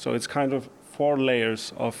music. So it's kind of 4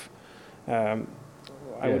 layers of.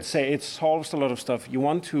 I would say it solves a lot of stuff. You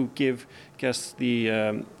want to give guests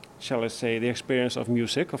the, shall I say, the experience of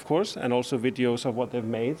music, of course, and also videos of what they've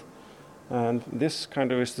made. And this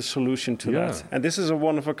kind of is the solution to that. And this is a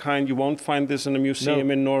one of a kind. You won't find this in a museum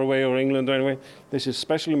in Norway or England or anywhere. This is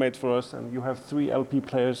specially made for us. And you have 3 LP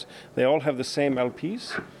players. They all have the same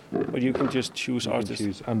LPs, but you can just choose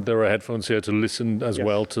artists. And there are headphones here to listen as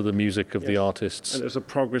well to the music of the artists. And there's a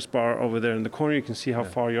progress bar over there in the corner. You can see how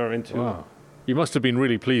far you're into. Wow. You must have been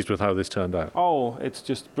really pleased with how this turned out. Oh, it's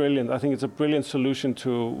just brilliant. I think it's a brilliant solution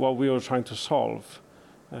to what we were trying to solve,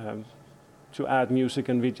 to add music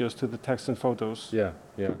and videos to the text and photos. Yeah,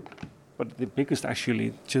 yeah. But the biggest,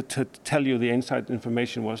 actually, to tell you the inside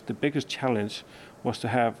information, was the biggest challenge was to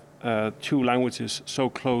have two languages so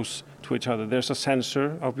close to each other. There's a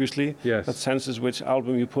sensor, obviously, Yes. that senses which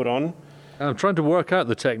album you put on. I'm trying to work out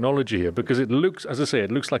the technology here because it looks, as I say,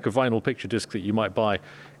 it looks like a vinyl picture disc that you might buy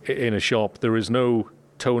in a shop. There is no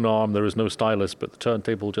tone arm, there is no stylus, but the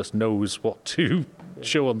turntable just knows what to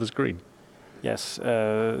show on the screen. Yes,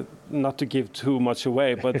 not to give too much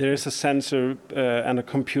away, but there is a sensor and a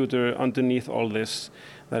computer underneath all this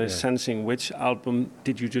that is sensing which album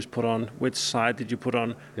did you just put on, which side did you put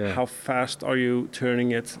on, how fast are you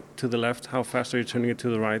turning it to the left, how fast are you turning it to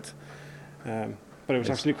the right. But it was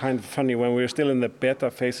actually kind of funny when we were still in the beta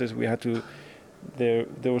phases. We had to. There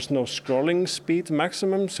was no scrolling speed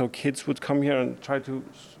maximum, so kids would come here and try to,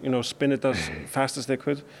 spin it as fast as they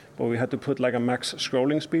could. But we had to put like a max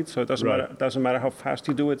scrolling speed, so it doesn't matter. It doesn't matter how fast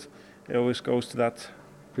you do it. It always goes to that.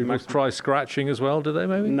 People try scratching as well, do they?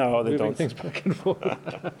 Maybe. No, they Moving don't. things back and forth.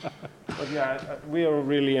 But yeah, we are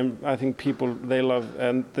really. I think people they love,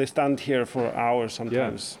 and they stand here for hours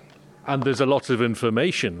sometimes. Yeah. And there's a lot of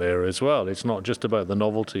information there as well. It's not just about the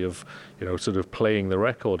novelty of, sort of playing the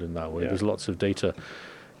record in that way. Yeah. There's lots of data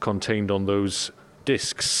contained on those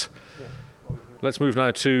discs. Yeah. Let's move now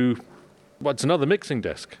to what's another mixing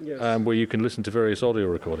desk, where you can listen to various audio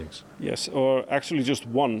recordings. Yes, or actually just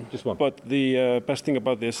one. Just one. But the best thing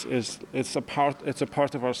about this is it's a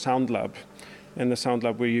part of our sound lab, and the sound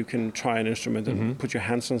lab where you can try an instrument and put your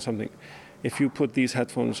hands on something. If you put these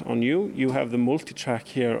headphones on you have the multi-track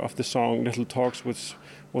here of the song Little Talks, which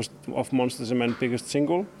was of Monsters and Men biggest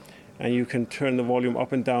single, and you can turn the volume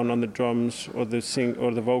up and down on the drums or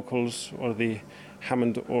the vocals or the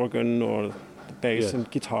Hammond organ or the bass and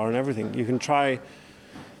guitar and everything. You can try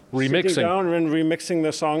sitting down and remixing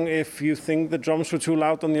the song. If you think the drums were too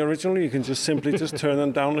loud on the original, you can just simply turn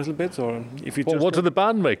them down a little bit. Or if you what do the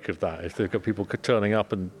band make of that? If they've got people turning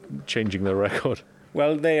up and changing their record?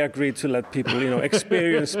 Well, they agreed to let people,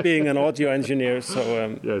 experience being an audio engineer.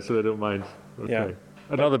 So so they don't mind. Okay. Yeah.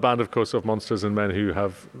 Another band, of course, of Monsters and Men who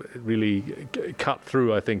have really cut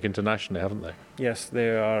through, I think, internationally, haven't they? Yes,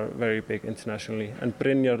 they are very big internationally. And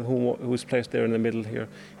Brynjar, who's placed there in the middle here,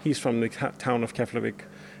 he's from the town of Keflavik.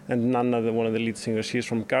 And Nanna, one of the lead singers, she's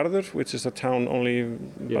from Garður, which is a town only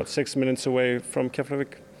about 6 minutes away from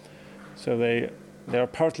Keflavik. So they are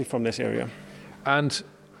partly from this area. And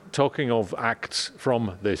talking of acts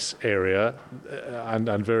from this area and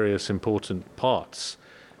various important parts,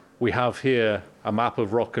 we have here a map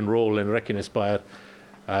of rock and roll in Reykjanesbær,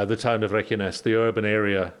 the town of Reykjanes, the urban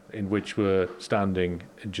area in which we're standing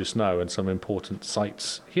just now, and some important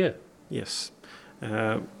sites here. Yes.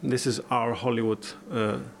 This is our Hollywood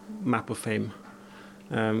map of fame.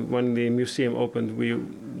 When the museum opened,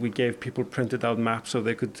 we gave people printed out maps so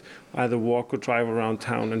they could either walk or drive around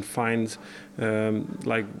town and find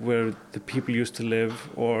like where the people used to live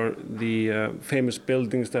or the famous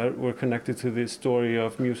buildings that were connected to the story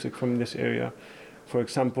of music from this area. For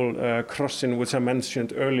example, Krossin, which I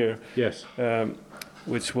mentioned earlier,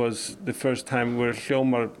 which was the first time where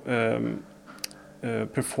Hljómar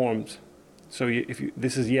performed. So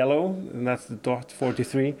this is yellow, and that's the dot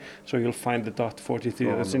 43. So you'll find the dot 43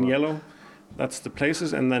 that's in yellow. That's the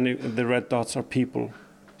places, and then the red dots are people.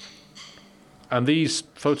 And these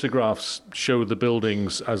photographs show the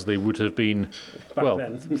buildings as they would have been, Back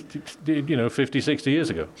then. 50, 60 years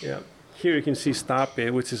ago. Yeah. Here you can see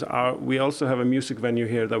Stapi, which is we also have a music venue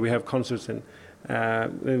here that we have concerts in,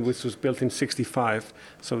 which was built in 1965.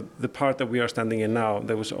 So the part that we are standing in now,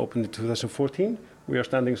 that was opened in 2014. We are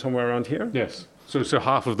standing somewhere around here. Yes. So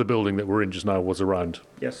half of the building that we're in just now was around.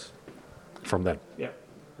 Yes. From then. Yeah.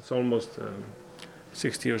 It's almost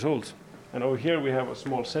 60 years old. And over here we have a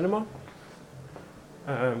small cinema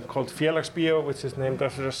called Félagsbíó, which is named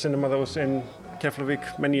after a cinema that was in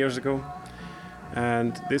Keflavik many years ago.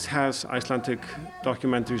 And this has Icelandic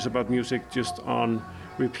documentaries about music just on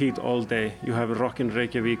repeat all day. You have rock in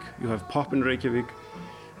Reykjavík, you have pop in Reykjavík,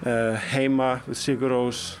 Heima with Sigur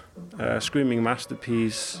Rós, Screaming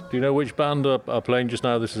Masterpiece. Do you know which band are playing just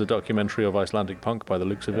now? This is a documentary of Icelandic punk by the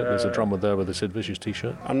looks of it. There's a drummer there with a Sid Vicious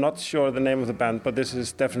t-shirt. I'm not sure the name of the band, but this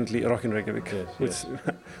is definitely Rock in Reykjavík, which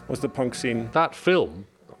was the punk scene. That film,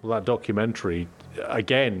 that documentary,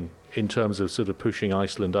 again, in terms of sort of pushing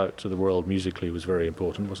Iceland out to the world musically, was very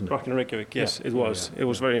important, wasn't it? Rock in Reykjavík, yes, it was. Yeah. It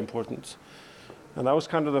was very important. And that was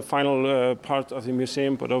kind of the final part of the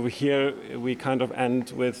museum, but over here we kind of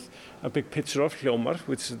end with a big picture of Hljómar,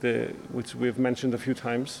 which we've mentioned a few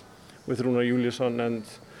times, with Rúnar Júlíusson and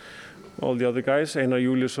all the other guys, Einar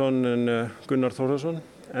Júlíusson and Gunnar Þórðarsson.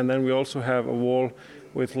 And then we also have a wall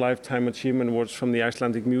with Lifetime Achievement Awards from the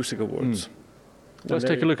Icelandic Music Awards. Let's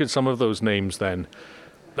take a look at some of those names then,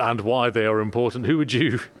 and why they are important. Who would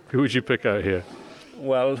you pick out here?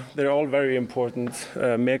 Well, they're all very important.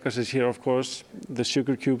 Megas is here, of course. The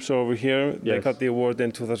Sugar Cubes are over here. Yes. They got the award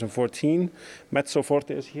in 2014. Mezzo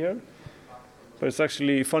Forte is here. But it's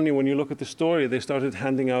actually funny when you look at the story. They started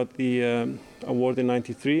handing out the award in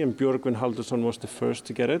 '93, and Björgvin Halldórsson was the first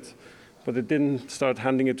to get it. But they didn't start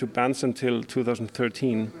handing it to bands until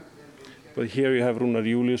 2013. But here you have Rúnar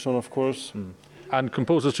Júlíusson, of course. And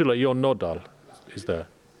composers too, like Jón Nordal, is there?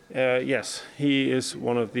 Yes, he is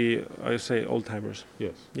one of the, I say, old-timers.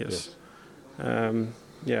 Yes.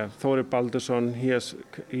 Þórir Baldursson,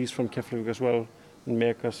 he's from Keflavík as well, and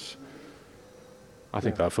Megas. I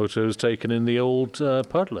think that photo was taken in the old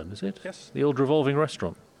Perlin, is it? Yes. The old revolving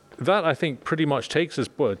restaurant. That, I think, pretty much takes us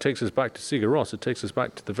back to Sigur Rós. It takes us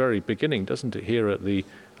back to the very beginning, doesn't it, here at the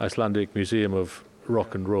Icelandic Museum of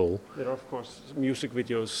Rock and Roll. There are, of course, music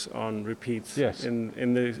videos on repeat. Yes.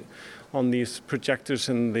 On these projectors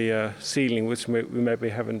in the ceiling, which we maybe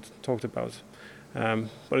haven't talked about.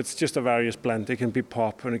 But it's just a various blend. It can be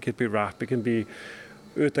pop and it can be rap. It can be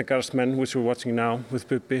Utangarðsmenn, which we're watching now with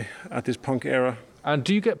Bubbi at this punk era. And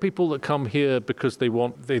do you get people that come here because they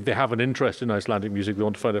have an interest in Icelandic music, they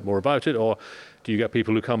want to find out more about it, or do you get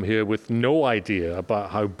people who come here with no idea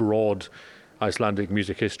about how broad Icelandic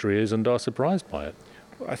music history is and are surprised by it?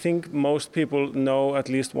 I think most people know at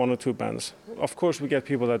least one or two bands. Of course, we get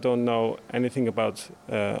people that don't know anything about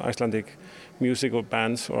Icelandic music or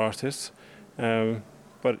bands or artists.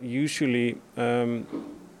 But usually,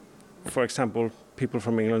 for example, people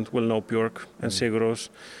from England will know Björk and Sigur Rós.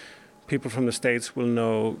 People from the States will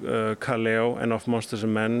know Kaleo and Of Monsters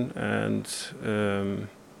and Men and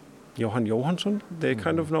Jóhann Jóhannsson. They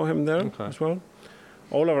kind of know him there as well.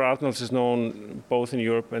 Ólafur Arnalds is known both in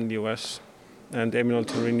Europe and the US, and Emil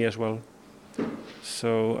Torrini as well.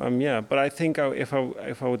 So but I think if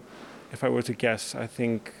I were to guess, I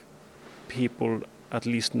think people at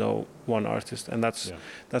least know one artist, and that's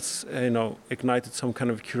ignited some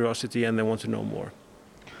kind of curiosity, and they want to know more.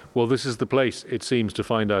 Well, this is the place, it seems, to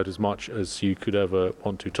find out as much as you could ever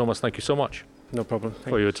want to. Thomas, thank you so much. No problem.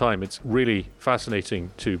 For your time. It's really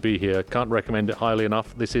fascinating to be here. Can't recommend it highly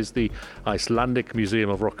enough. This is the Icelandic Museum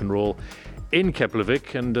of Rock and Roll in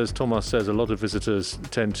Keflavík, and as Thomas says, a lot of visitors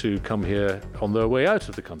tend to come here on their way out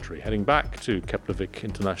of the country, heading back to Keflavík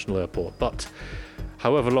International Airport. But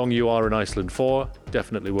however long you are in Iceland for,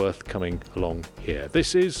 definitely worth coming along here.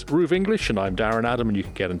 This is RÚV English, and I'm Darren Adam, and you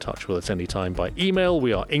can get in touch with us anytime by email.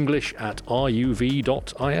 We are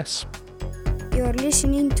english@ruv.is. You are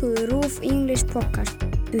listening to the RÚV English podcast.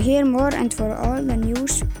 To hear more and for all the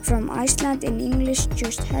news from Iceland in English,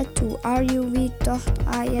 just head to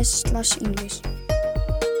ruv.is/English.